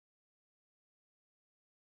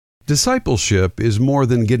Discipleship is more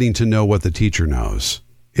than getting to know what the teacher knows.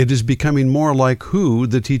 It is becoming more like who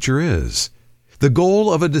the teacher is. The goal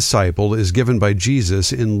of a disciple is given by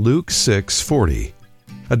Jesus in Luke 6:40.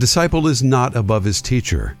 A disciple is not above his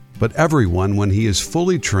teacher, but everyone, when he is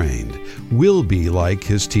fully trained, will be like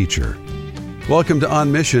his teacher. Welcome to On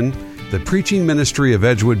Mission, the preaching ministry of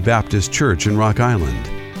Edgewood Baptist Church in Rock Island.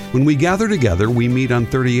 When we gather together, we meet on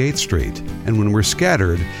 38th Street, and when we're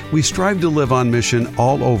scattered, we strive to live on mission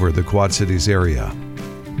all over the Quad Cities area.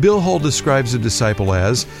 Bill Hull describes a disciple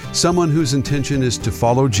as someone whose intention is to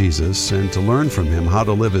follow Jesus and to learn from him how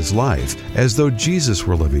to live his life as though Jesus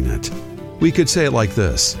were living it. We could say it like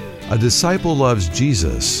this: a disciple loves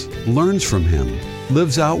Jesus, learns from him,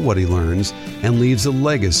 lives out what he learns, and leaves a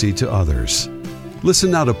legacy to others.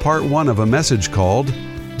 Listen now to part 1 of a message called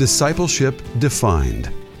Discipleship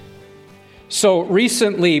Defined. So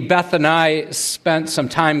recently, Beth and I spent some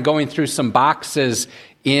time going through some boxes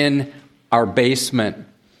in our basement.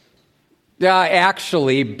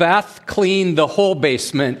 Actually, Beth cleaned the whole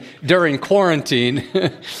basement during quarantine,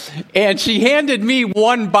 and she handed me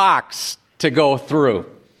one box to go through.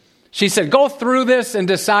 She said, go through this and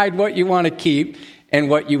decide what you want to keep and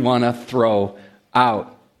what you want to throw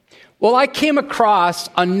out. Well, I came across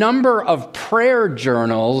a number of prayer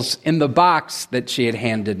journals in the box that she had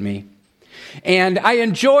handed me. And I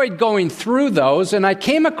enjoyed going through those, and I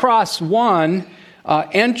came across one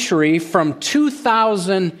entry from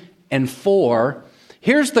 2004.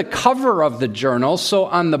 Here's the cover of the journal. So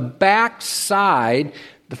on the back side,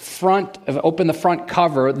 open the front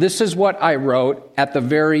cover, this is what I wrote at the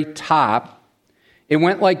very top. It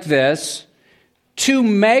went like this: to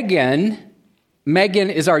Megan. Megan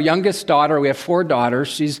is our youngest daughter. We have 4 daughters.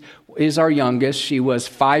 She is our youngest. She was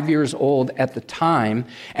 5 years old at the time,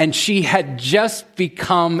 and she had just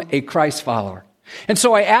become a Christ follower. And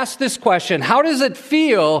so I asked this question: how does it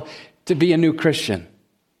feel to be a new Christian?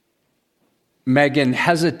 Megan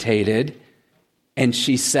hesitated, and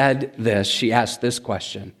she said this. She asked this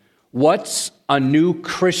question: what's a new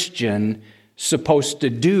Christian supposed to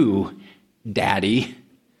do, Daddy?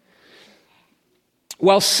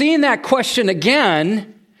 Well, seeing that question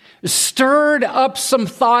again stirred up some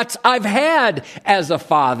thoughts I've had as a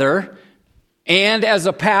father and as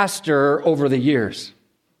a pastor over the years.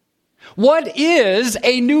 What is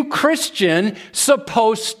a new Christian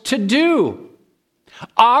supposed to do?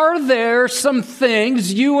 Are there some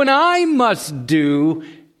things you and I must do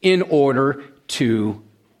in order to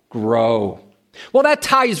grow? Well, that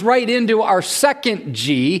ties right into our second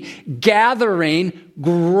G: gathering,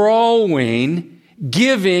 growing,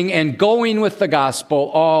 giving, and going with the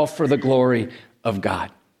gospel, all for the glory of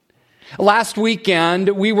God. Last weekend,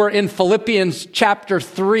 we were in Philippians chapter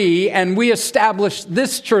 3, and we established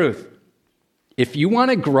this truth: if you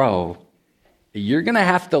want to grow, you're going to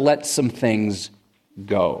have to let some things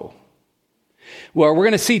go. Well, we're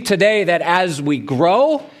going to see today that as we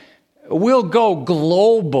grow, we'll go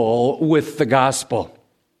global with the gospel.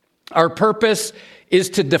 Our purpose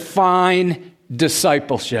is to define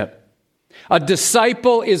discipleship. A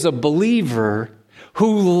disciple is a believer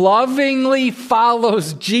who lovingly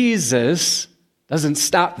follows Jesus, doesn't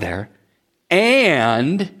stop there,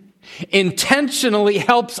 and intentionally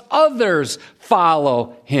helps others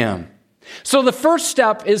follow him. So the first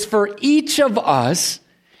step is for each of us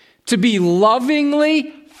to be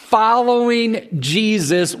lovingly following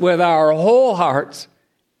Jesus with our whole hearts,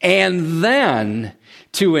 and then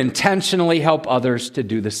to intentionally help others to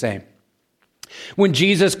do the same. When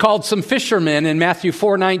Jesus called some fishermen in Matthew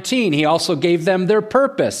 4:19, he also gave them their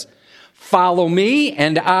purpose. Follow me,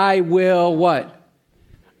 and I will what?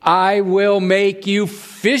 I will make you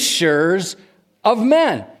fishers of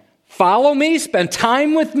men. Follow me, spend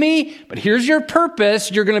time with me, but here's your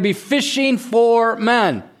purpose. You're going to be fishing for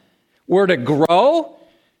men. We're to grow,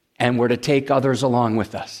 and we're to take others along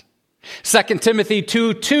with us. 2 Timothy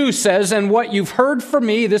 2:2 says, and what you've heard from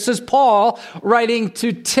me, this is Paul writing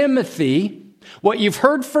to Timothy, what you've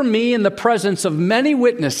heard from me in the presence of many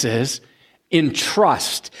witnesses,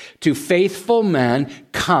 entrust to faithful men,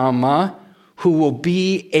 who will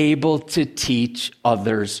be able to teach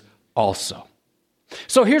others also.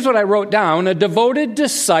 So here's what I wrote down: a devoted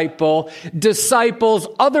disciple disciples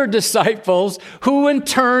other disciples, who in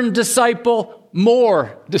turn disciple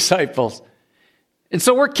more disciples. And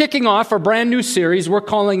so we're kicking off a brand new series. We're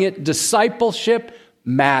calling it Discipleship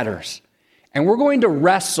Matters. And we're going to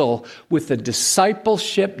wrestle with the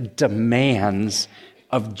discipleship demands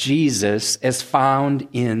of Jesus as found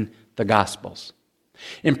in the Gospels.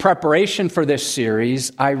 In preparation for this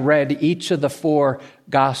series, I read each of the 4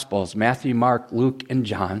 Gospels, Matthew, Mark, Luke, and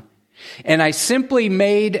John, And I simply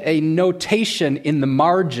made a notation in the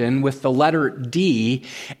margin with the letter D.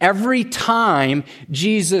 Every time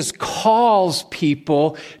Jesus calls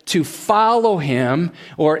people to follow him,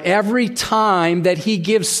 or every time that he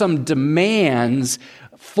gives some demands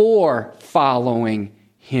for following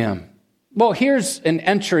him. Well, here's an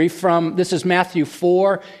entry from, this is Matthew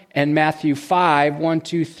 4 and Matthew 5, 1,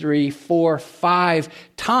 2, 3, 4, 5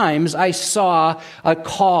 times I saw a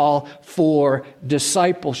call for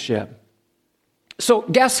discipleship. So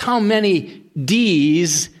guess how many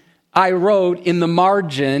D's I wrote in the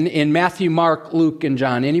margin in Matthew, Mark, Luke, and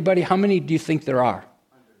John? Anybody? How many do you think there are?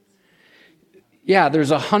 Yeah,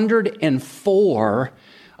 there's 104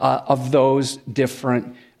 of those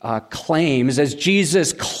different claims as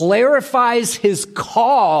Jesus clarifies his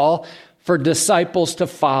call for disciples to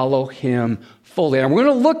follow him fully. And we're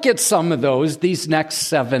going to look at some of those these next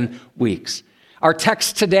 7 weeks. Our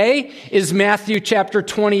text today is Matthew chapter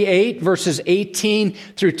 28, verses 18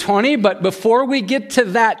 through 20. But before we get to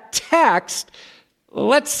that text,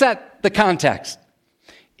 let's set the context.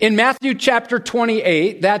 In Matthew chapter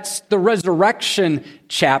 28, that's the resurrection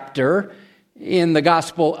chapter in the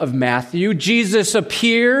Gospel of Matthew, Jesus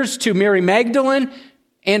appears to Mary Magdalene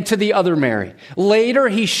and to the other Mary. Later,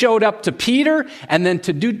 he showed up to Peter and then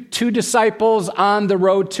to two disciples on the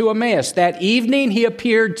road to Emmaus. That evening, he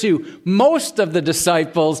appeared to most of the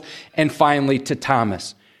disciples and finally to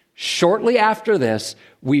Thomas. Shortly after this,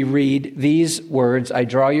 we read these words. I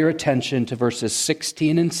draw your attention to verses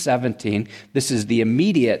 16 and 17. This is the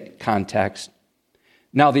immediate context.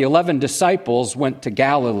 Now, the 11 disciples went to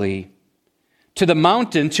Galilee, to the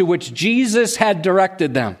mountain to which Jesus had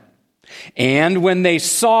directed them. And when they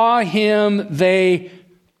saw him, they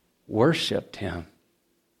worshiped him.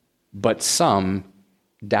 But some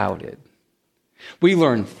doubted. We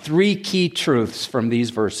learn 3 key truths from these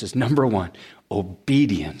verses. Number 1,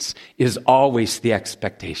 obedience is always the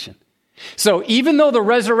expectation. So even though the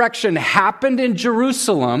resurrection happened in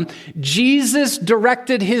Jerusalem, Jesus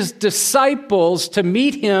directed his disciples to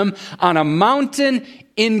meet him on a mountain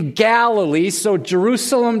in Galilee. So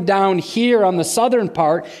Jerusalem down here on the southern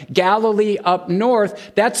part, Galilee up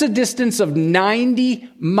north, that's a distance of 90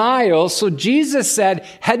 miles. So Jesus said,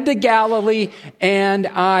 head to Galilee and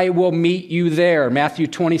I will meet you there. Matthew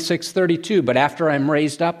 26:32. But after I'm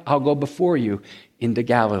raised up, I'll go before you into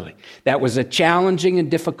Galilee. That was a challenging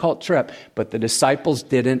and difficult trip, but the disciples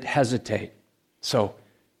didn't hesitate. So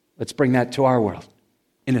let's bring that to our world.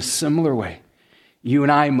 In a similar way, you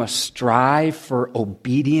and I must strive for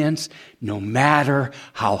obedience no matter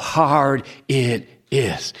how hard it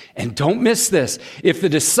is. And don't miss this. If the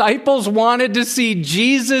disciples wanted to see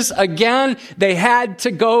Jesus again, they had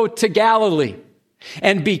to go to Galilee.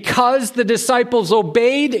 And because the disciples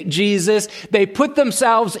obeyed Jesus, they put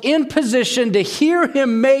themselves in position to hear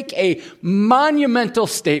him make a monumental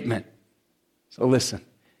statement. So listen.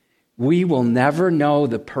 We will never know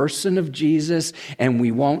the person of Jesus, and we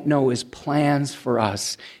won't know his plans for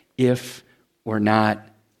us if we're not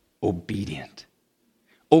obedient.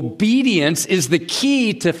 Obedience is the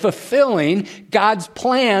key to fulfilling God's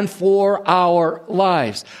plan for our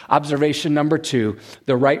lives. Observation number 2,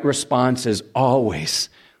 the right response is always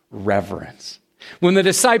reverence. When the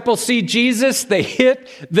disciples see Jesus, they hit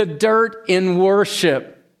the dirt in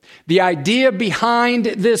worship. The idea behind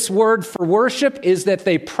this word for worship is that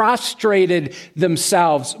they prostrated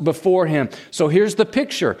themselves before him. So here's the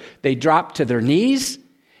picture. They drop to their knees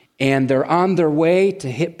and they're on their way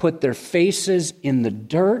to put their faces in the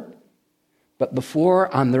dirt. But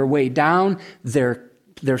before, on their way down, they're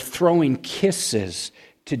throwing kisses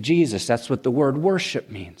to Jesus. That's what the word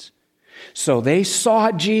worship means. So they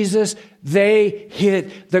saw Jesus, they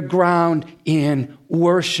hit the ground in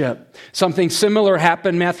worship. Something similar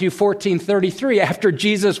happened Matthew 14:33. After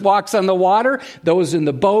Jesus walks on the water, those in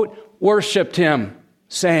the boat worshiped him,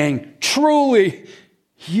 saying, truly,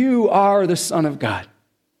 you are the Son of God.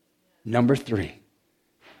 Number 3,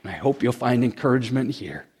 and I hope you'll find encouragement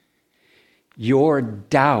here. Your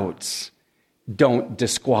doubts don't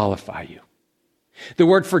disqualify you. The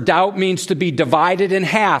word for doubt means to be divided in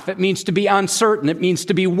half. It means to be uncertain. It means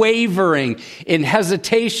to be wavering in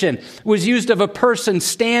hesitation. It was used of a person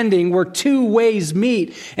standing where 2 ways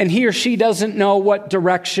meet, and he or she doesn't know what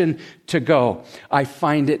direction to go. I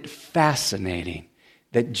find it fascinating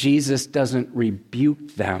that Jesus doesn't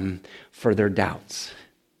rebuke them for their doubts,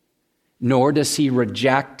 nor does he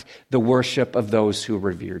reject the worship of those who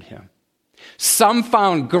revered him. Some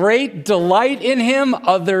found great delight in him,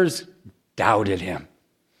 others doubted him.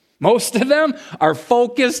 Most of them are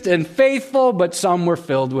focused and faithful, but some were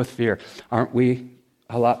filled with fear. Aren't we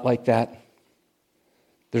a lot like that?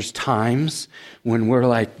 There's times when we're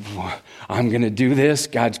like, I'm going to do this.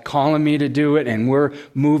 God's calling me to do it, and we're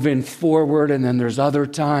moving forward. And then there's other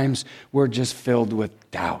times we're just filled with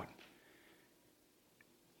doubt.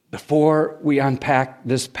 Before we unpack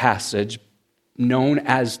this passage, known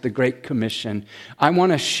as the Great Commission, I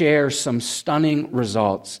want to share some stunning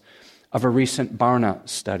results of a recent Barna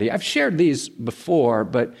study. I've shared these before,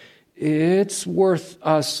 but it's worth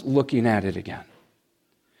us looking at it again.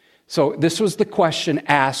 So this was the question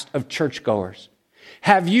asked of churchgoers.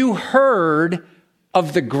 Have you heard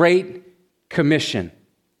of the Great Commission?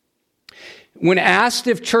 When asked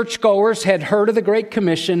if churchgoers had heard of the Great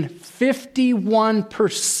Commission,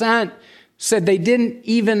 51% said they didn't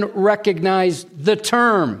even recognize the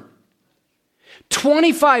term.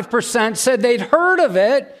 25% said they'd heard of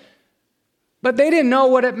it, but they didn't know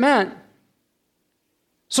what it meant.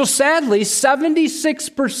 So sadly,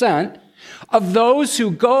 76% of those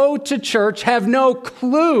who go to church have no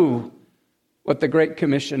clue what the Great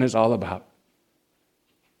Commission is all about.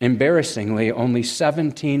 Embarrassingly, only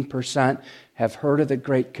 17% have heard of the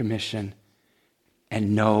Great Commission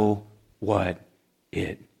and know what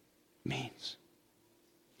it means.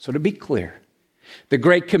 So to be clear, the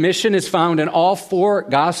Great Commission is found in all four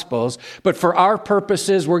Gospels, but for our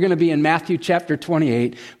purposes, we're going to be in Matthew chapter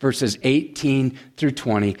 28, verses 18 through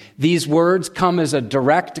 20. These words come as a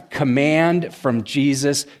direct command from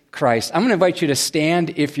Jesus Christ. I'm going to invite you to stand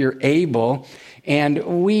if you're able,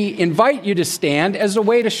 and we invite you to stand as a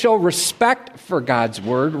way to show respect for God's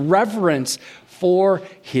word, reverence for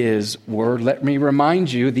his word. Let me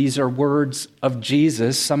remind you, these are words of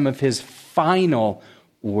Jesus, some of his final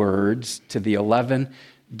words to the 11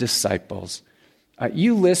 disciples.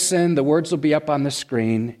 You listen, the words will be up on the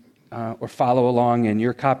screen, or follow along in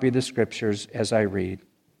your copy of the scriptures as I read.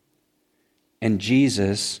 And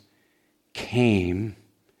Jesus came,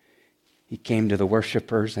 he came to the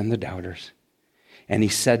worshipers and the doubters, and he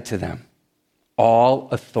said to them, all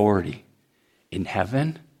authority in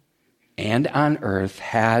heaven and on earth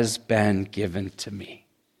has been given to me.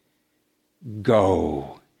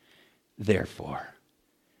 Go, therefore,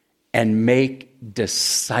 and make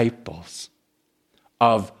disciples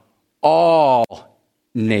of all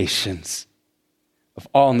nations,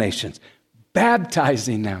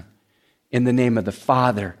 baptizing them in the name of the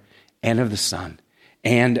Father and of the Son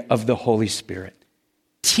and of the Holy Spirit,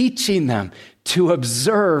 teaching them to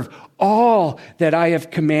observe all that I have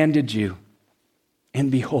commanded you. And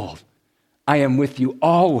behold, I am with you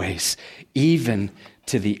always, even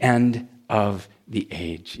to the end of the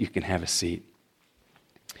age. You can have a seat.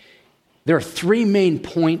 There are three main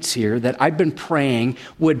points here that I've been praying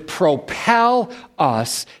would propel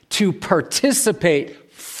us to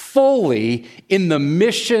participate fully in the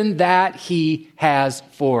mission that he has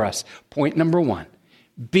for us. Point number one,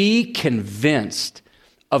 be convinced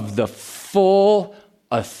of the full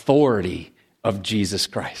authority of Jesus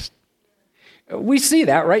Christ. We see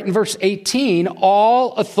that right in verse 18.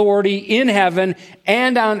 All authority in heaven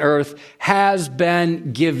and on earth has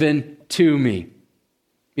been given to me.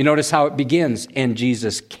 You notice how it begins. And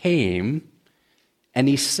Jesus came and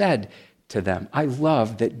he said to them. I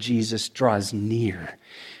love that Jesus draws near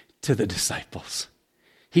to the disciples.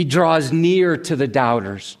 He draws near to the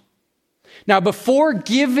doubters. Now, before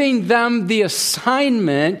giving them the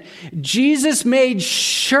assignment, Jesus made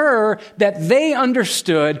sure that they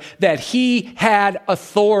understood that he had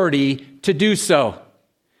authority to do so.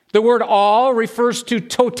 The word all refers to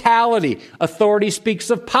totality. Authority speaks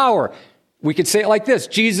of power. We could say it like this: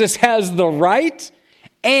 Jesus has the right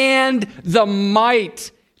and the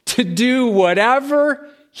might to do whatever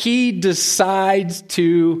he decides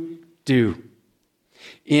to do.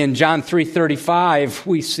 In John 3:35,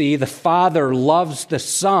 we see the Father loves the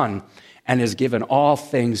Son and has given all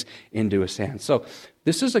things into his hands. So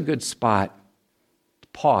this is a good spot to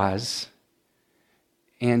pause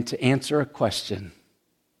and to answer a question.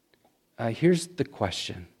 Here's the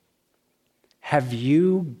question. Have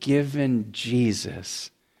you given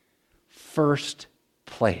Jesus first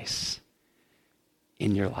place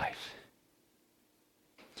in your life?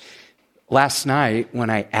 Last night,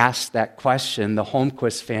 when I asked that question, the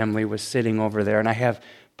Holmquist family was sitting over there, and I have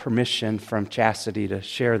permission from Chastity to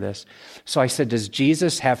share this. So I said, does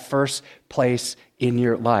Jesus have first place in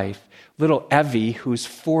your life? Little Evie, who's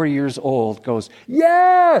 4 years old, goes,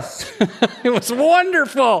 yes! It was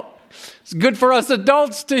wonderful. It's good for us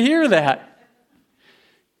adults to hear that.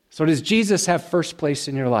 So does Jesus have first place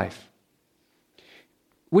in your life?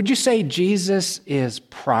 Would you say Jesus is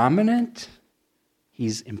prominent?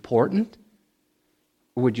 He's important?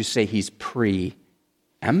 Or would you say he's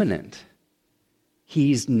preeminent?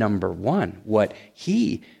 He's number one. What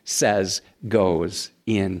he says goes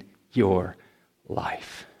in your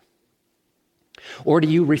life. Or do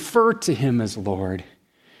you refer to him as Lord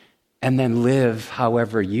and then live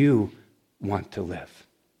however you want to live?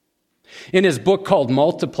 In his book called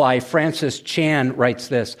Multiply, Francis Chan writes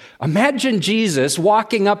this: imagine Jesus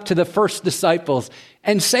walking up to the first disciples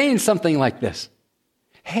and saying something like this: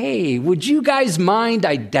 hey, would you guys mind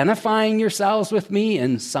identifying yourselves with me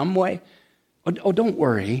in some way? Oh, don't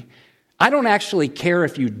worry. I don't actually care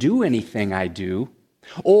if you do anything I do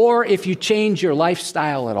or if you change your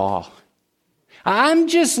lifestyle at all. I'm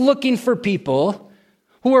just looking for people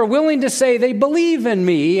who are willing to say they believe in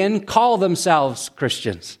me and call themselves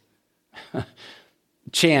Christians.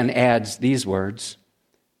 Chan adds these words: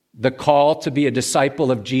 the call to be a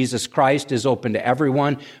disciple of Jesus Christ is open to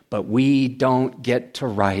everyone, but we don't get to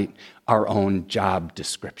write our own job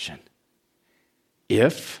description.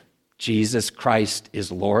 If Jesus Christ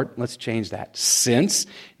is Lord, let's change that. Since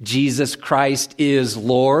Jesus Christ is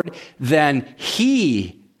Lord, then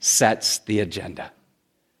he sets the agenda.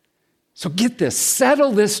 So get this,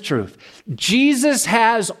 settle this truth. Jesus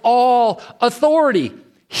has all authority.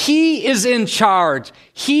 He is in charge.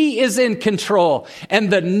 He is in control. And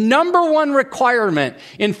the number one requirement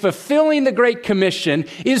in fulfilling the Great Commission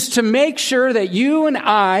is to make sure that you and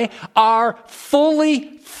I are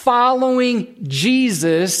fully following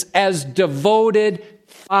Jesus as devoted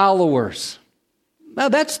followers. Now,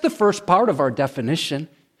 that's the first part of our definition.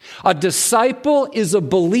 A disciple is a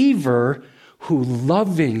believer who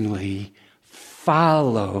lovingly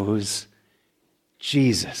follows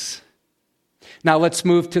Jesus. Now let's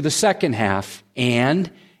move to the second half: and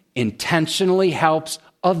intentionally helps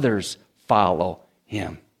others follow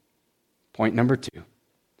him. Point number 2,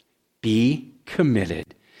 be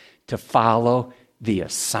committed to follow the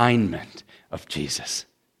assignment of Jesus.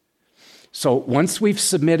 So once we've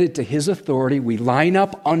submitted to his authority, we line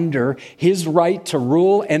up under his right to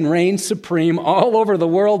rule and reign supreme all over the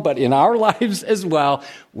world, but in our lives as well.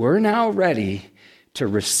 We're now ready to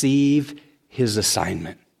receive his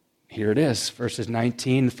assignment. Here it is, verses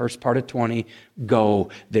 19, the first part of 20. Go,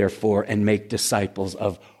 therefore, and make disciples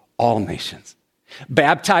of all nations,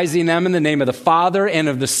 baptizing them in the name of the Father and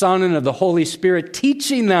of the Son and of the Holy Spirit,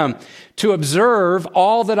 teaching them to observe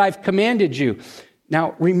all that I've commanded you.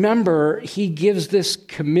 Now, remember, he gives this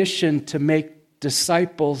commission to make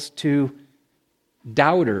disciples to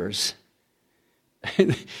doubters.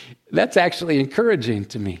 That's actually encouraging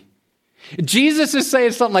to me. Jesus is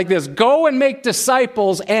saying something like this: go and make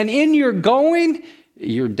disciples, and in your going,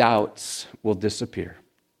 your doubts will disappear.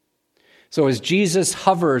 So as Jesus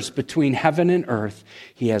hovers between heaven and earth,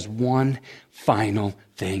 he has one final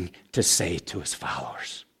thing to say to his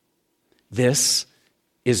followers. This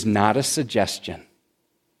is not a suggestion.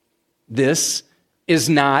 This is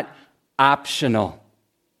not optional.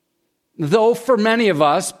 Though for many of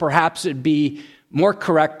us, perhaps it'd be more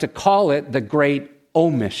correct to call it the great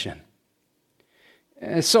omission.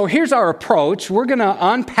 So here's our approach. We're going to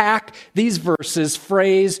unpack these verses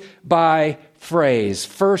phrase by phrase.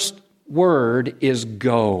 First word is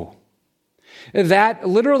go. That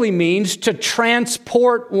literally means to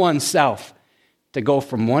transport oneself, to go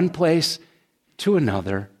from one place to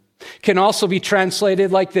another. Can also be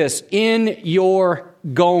translated like this: in your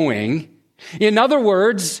going. In other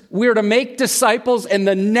words, we're to make disciples in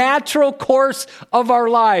the natural course of our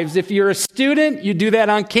lives. If you're a student, you do that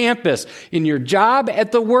on campus, in your job,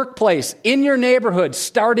 at the workplace, in your neighborhood,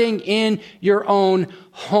 starting in your own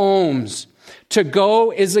homes. To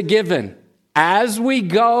go is a given. As we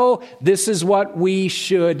go, this is what we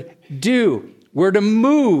should do. We're to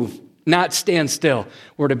move, not stand still.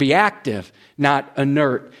 We're to be active, not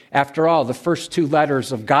inert. After all, the first two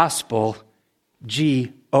letters of gospel,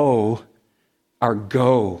 G-O, are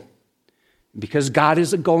go. Because God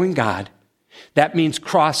is a going God, that means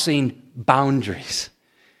crossing boundaries.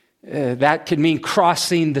 That could mean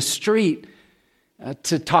crossing the street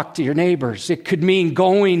to talk to your neighbors. It could mean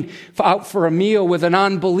going out for a meal with an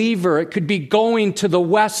unbeliever. It could be going to the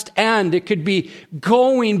West End. It could be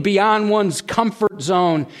going beyond one's comfort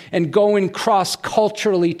zone and going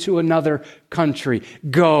cross-culturally to another country.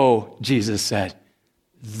 Go, Jesus said,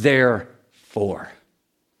 therefore.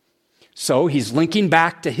 So he's linking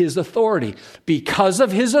back to his authority. Because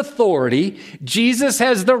of his authority, Jesus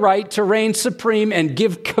has the right to reign supreme and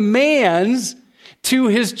give commands to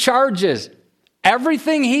his charges.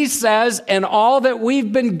 Everything he says and all that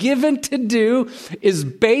we've been given to do is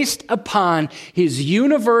based upon his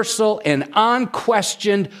universal and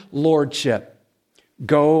unquestioned lordship.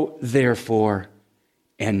 Go, therefore,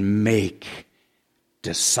 and make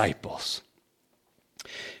disciples.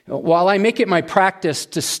 While I make it my practice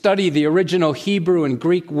to study the original Hebrew and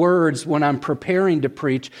Greek words when I'm preparing to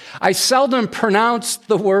preach, I seldom pronounce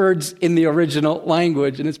the words in the original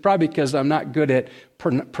language, and it's probably because I'm not good at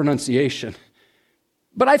pronunciation.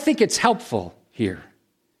 But I think it's helpful here.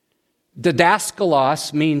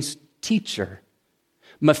 Didaskalos means teacher.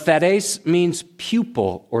 Mathetes means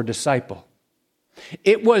pupil or disciple.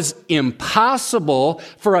 It was impossible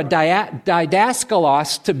for a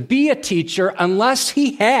didaskalos to be a teacher unless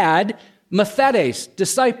he had mathetes,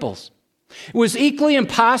 disciples. It was equally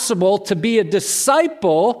impossible to be a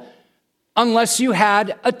disciple unless you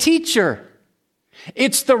had a teacher.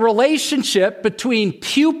 It's the relationship between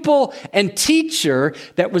pupil and teacher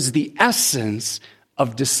that was the essence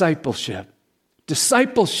of discipleship.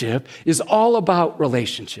 Discipleship is all about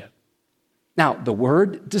relationship. Now, the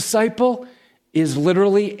word disciple is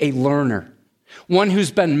literally a learner, one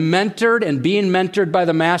who's been mentored and being mentored by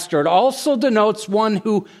the master. It also denotes one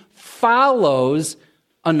who follows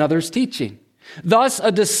another's teaching. Thus,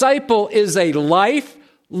 a disciple is a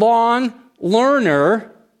lifelong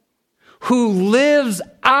learner who lives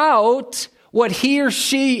out what he or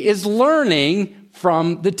she is learning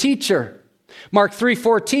from the teacher. Mark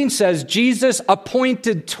 3:14 says, Jesus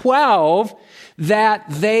appointed 12 that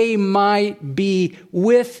they might be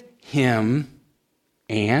with him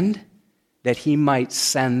and that he might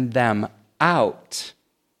send them out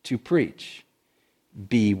to preach.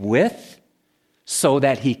 Be with so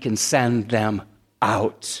that he can send them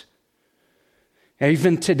out.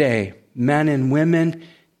 Even today, men and women,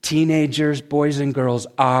 teenagers, boys and girls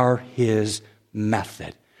are his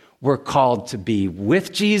method. We're called to be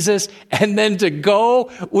with Jesus and then to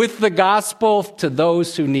go with the gospel to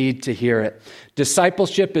those who need to hear it.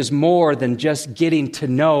 Discipleship is more than just getting to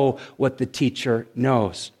know what the teacher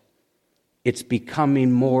knows. It's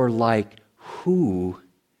becoming more like who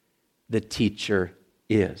the teacher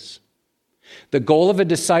is. The goal of a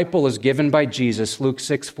disciple is given by Jesus, Luke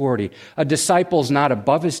 6:40. A disciple is not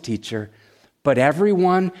above his teacher, but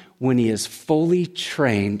everyone, when he is fully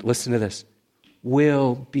trained, listen to this,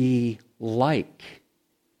 will be like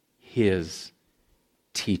his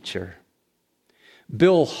teacher.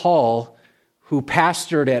 Bill Hall, who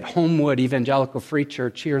pastored at Homewood Evangelical Free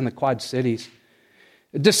Church here in the Quad Cities,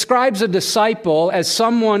 describes a disciple as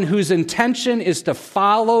someone whose intention is to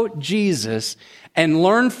follow Jesus and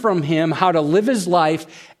learn from him how to live his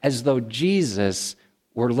life as though Jesus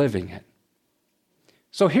were living it.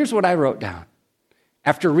 So here's what I wrote down.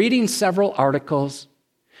 After reading several articles,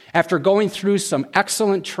 after going through some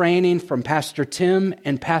excellent training from Pastor Tim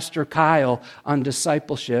and Pastor Kyle on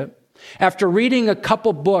discipleship, after reading a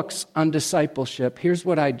couple books on discipleship, here's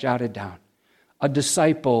what I jotted down. A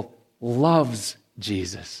disciple loves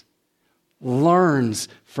Jesus, learns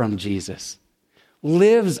from Jesus,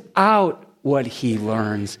 lives out what he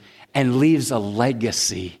learns, and leaves a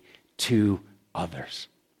legacy to others.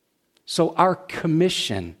 So our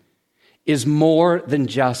commission is more than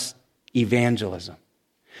just evangelism.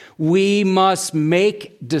 We must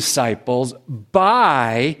make disciples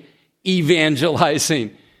by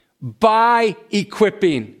evangelizing, by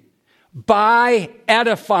equipping, by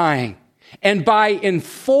edifying, and by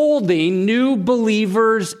enfolding new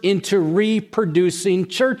believers into reproducing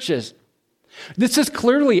churches. This is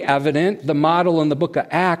clearly evident, the model in the book of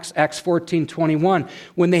Acts, Acts 14:21,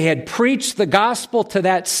 when they had preached the gospel to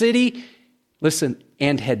that city, listen,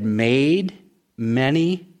 and had made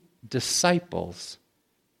many disciples,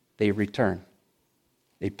 they returned.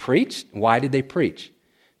 They preached. Why did they preach?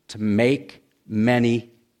 To make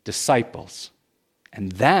many disciples.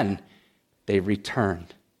 And then they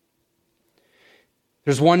returned.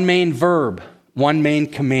 There's one main verb, one main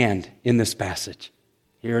command in this passage.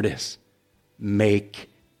 Here it is. Make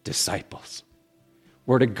disciples.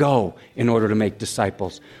 We're to go in order to make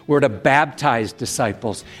disciples. We're to baptize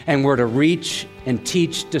disciples. And we're to reach and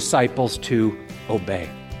teach disciples to obey.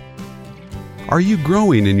 Are you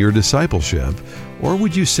growing in your discipleship, or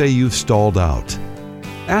would you say you've stalled out?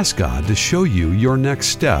 Ask God to show you your next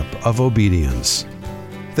step of obedience.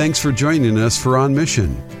 Thanks for joining us for On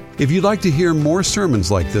Mission. If you'd like to hear more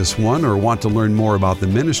sermons like this one or want to learn more about the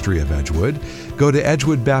ministry of Edgewood, go to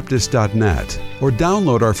edgewoodbaptist.net or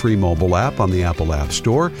download our free mobile app on the Apple App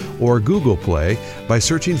Store or Google Play by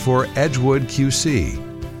searching for Edgewood QC.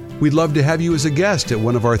 We'd love to have you as a guest at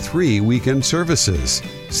one of our 3 weekend services,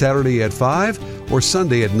 Saturday at 5 or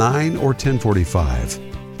Sunday at 9 or 10:45.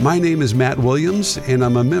 My name is Matt Williams, and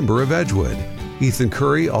I'm a member of Edgewood. Ethan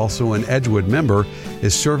Curry, also an Edgewood member,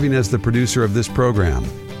 is serving as the producer of this program.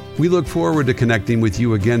 We look forward to connecting with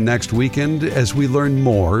you again next weekend as we learn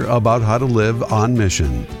more about how to live on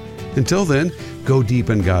mission. Until then, go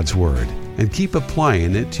deep in God's Word and keep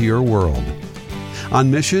applying it to your world. On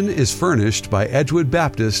Mission is furnished by Edgewood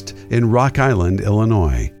Baptist in Rock Island,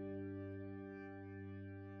 Illinois.